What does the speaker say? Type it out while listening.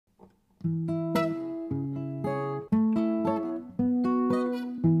The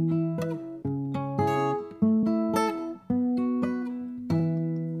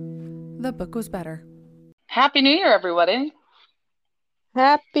book was better. Happy New Year, everybody.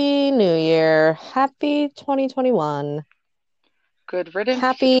 Happy New Year. Happy 2021. Good riddance to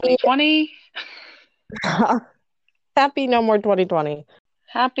Happy 2020. happy no more 2020.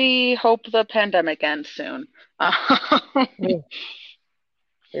 Happy hope the pandemic ends soon. Mm,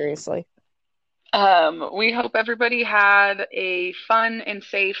 Seriously. We hope everybody had a fun and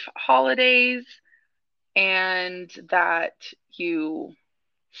safe holidays and that you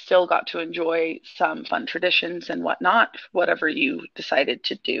still got to enjoy some fun traditions and whatnot, whatever you decided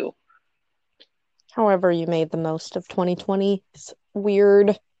to do. However, you made the most of 2020's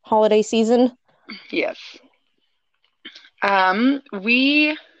weird holiday season. Yes.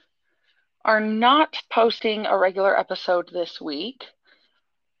 We are not posting a regular episode this week,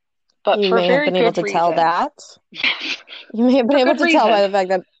 but You for may have very been able good to tell reasons. that. Yes, You may have been for able good to tell reason. by the fact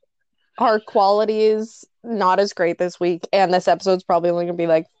that our quality is not as great this week, and this episode's probably only going to be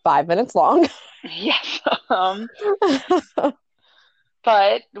like 5 minutes long. Yes.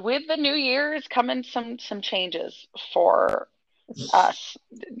 But with the new year is coming some changes for us.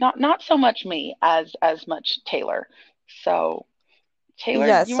 Not so much me as much Taylor. So Taylor,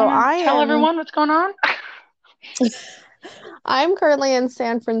 Yes, you so want to tell everyone what's going on? I'm currently in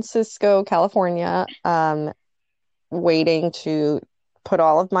San Francisco, California, waiting to put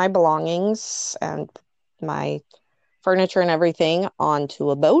all of my belongings and my furniture and everything onto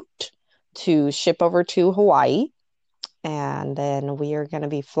a boat to ship over to Hawaii. And then we are going to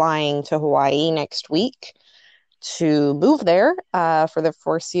be flying to Hawaii next week to move there for the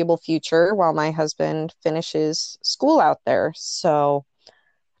foreseeable future while my husband finishes school out there. So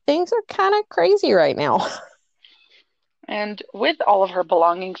things are kind of crazy right now. And with all of her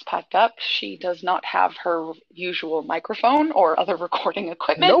belongings packed up, she does not have her usual microphone or other recording Nope.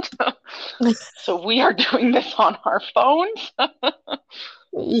 equipment. So we are doing this on our phones.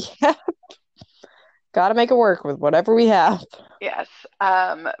 Yeah. Got to make it work with whatever we have. Yes.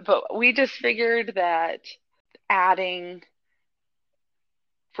 But we just figured that adding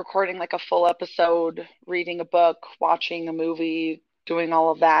recording like a full episode, reading a book, watching a movie, doing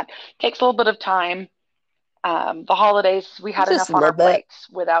all of that takes a little bit of time. The holidays, we had Just a enough on our little bit. plates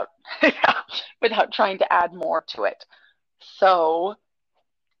without without trying to add more to it. So,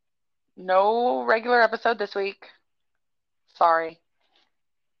 no regular episode this week. Sorry.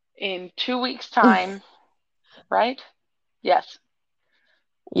 In 2 weeks' time, right? Yes,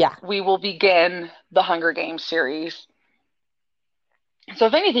 Yeah. we will begin the Hunger Games series. So,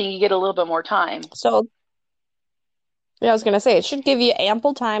 if anything, you get a little bit more time. So, yeah, I was going to say, it should give you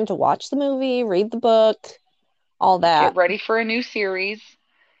ample time to watch the movie, read the book, all Get that. ready for a new series.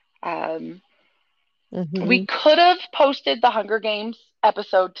 Um, we Hmm. could have posted the Hunger Games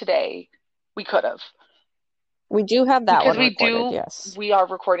episode today. We could have. We do have that Because one recorded, yes. we are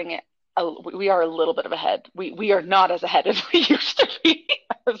recording it. We are a little bit of ahead. We are not as ahead as we used to be.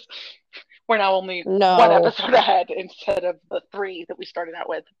 We're now only one No. episode ahead instead of the three that we started out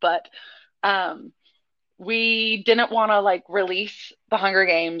with. But um, we didn't want to like release the Hunger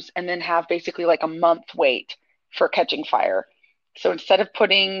Games and then have basically like a month wait for Catching Fire. So instead of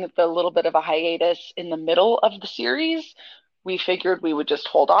putting the little bit of a hiatus in the middle of the series, we figured we would just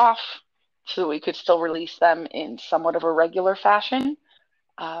hold off so we could still release them in somewhat of a regular fashion.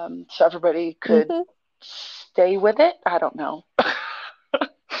 So everybody could Hmm. stay with it. I don't know.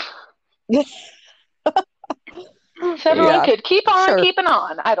 So everyone Yeah, could keep on sure. keeping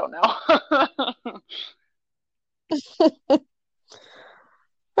on. I don't know.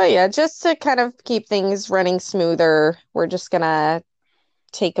 But yeah, just to kind of keep things running smoother, we're just gonna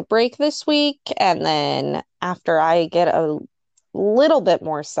take a break this week, and then after I get a little bit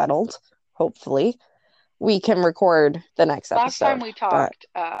more settled, hopefully, we can record the next Last time episode. we But talked,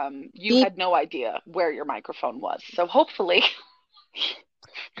 you keep had no idea where your microphone was. So hopefully,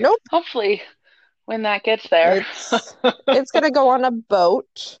 nope, hopefully, when that gets there. it's gonna go on a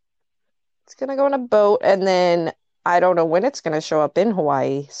boat. It's gonna go on a boat, and then I don't know when it's gonna show up in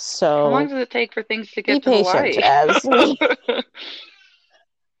Hawaii. How long So does it take for things to be get to patient Hawaii? as we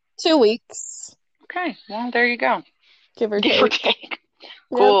 2 weeks, Okay, well, there you go. give or Give or take. take.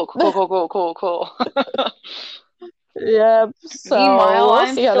 Yep. Cool, cool, cool, cool, cool, cool. Yep. So Meanwhile, we'll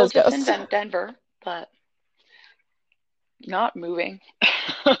I'm see how still this just in goes. Denver, but not moving.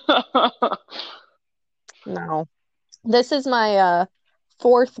 No. This is my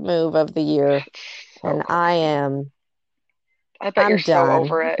fourth move of the year, It's so and I okay. am I bet you're I'm so done.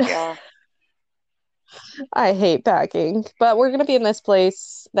 over it. Yeah. I hate packing, but we're gonna be in this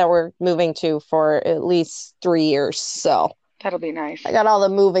place that we're moving to for at least 3 years. So That'll be nice. I got all the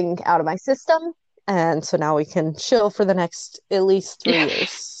moving out of my system, and so now we can chill for the next at least 3 years.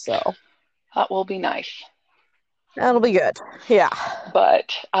 So That will be nice. that'll be good. Yeah.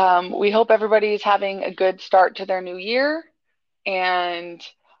 But we hope everybody is having a good start to their new year and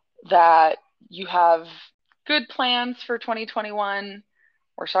that you have good plans for 2021.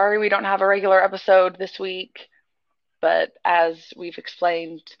 We're sorry we don't have a regular episode this week, but as we've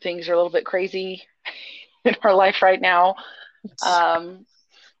explained, things are a little bit crazy in our life right now.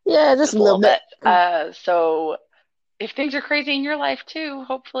 Yeah, just a little bit. So if things are crazy in your life too,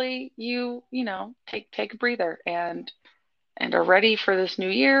 hopefully you know, take a breather and are ready for this new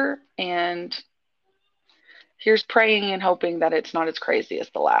year. And here's praying and hoping that it's not as crazy as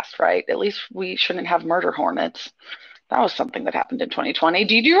the last, right? At least we shouldn't have murder hornets. That was something that happened in 2020.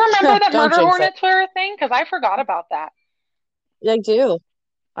 Do you remember that Don't murder jinx it. hornets were a thing? Because I forgot about that. I do.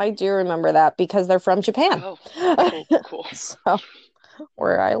 I do remember that because they're from Japan. Oh, cool. So,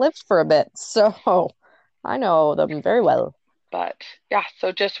 where I lived for a bit. So, I know them very well. But yeah,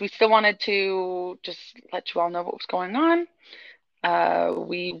 so we still wanted to just let you all know what was going on.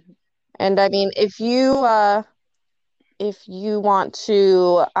 And I mean, if you want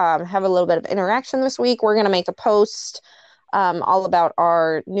to have a little bit of interaction this week, we're going to make a post all about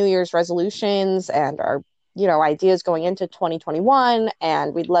our New Year's resolutions and our, ideas going into 2021.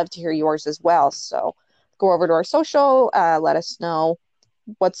 And we'd love to hear yours as well. So go over to our social, let us know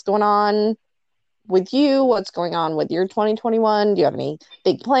what's going on with you, what's going on with your 2021. Do you have any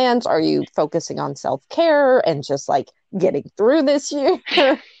big plans? Are you focusing on self-care and just like getting through this year?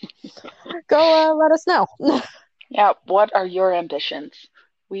 Go let us know. Yeah, what are your ambitions?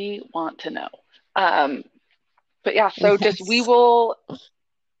 We want to know. But yeah, so Yes. we will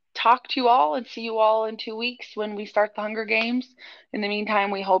talk to you all and see you all in 2 weeks when we start the Hunger Games. In the meantime,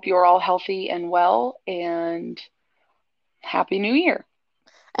 we hope you're all healthy and well, and Happy New Year.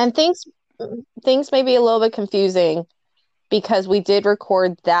 And things may be a little bit confusing because we did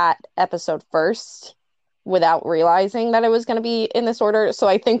record that episode first without realizing that it was going to be in this order. So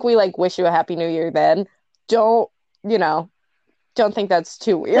I think we wish you a Happy New Year then. Don't think that's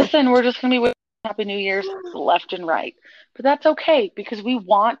too weird. Listen, we're just going to be wishing Happy New Year's left and right. But that's okay because we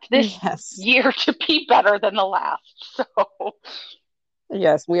want this year to be better than the last. So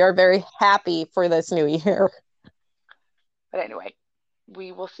yes, we are very happy for this new year. But anyway,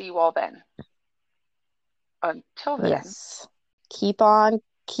 we will see you all then. Until then. Yes. Keep on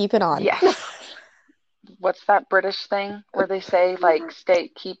keeping on. Yes. What's that British thing where they say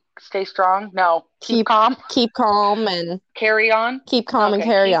stay strong? No. Keep calm. Keep calm and carry on. Keep calm and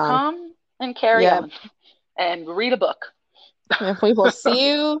carry on. Keep calm and carry on. And read a book. We will see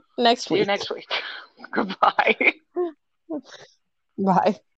you next week. See you next week. Goodbye. Bye.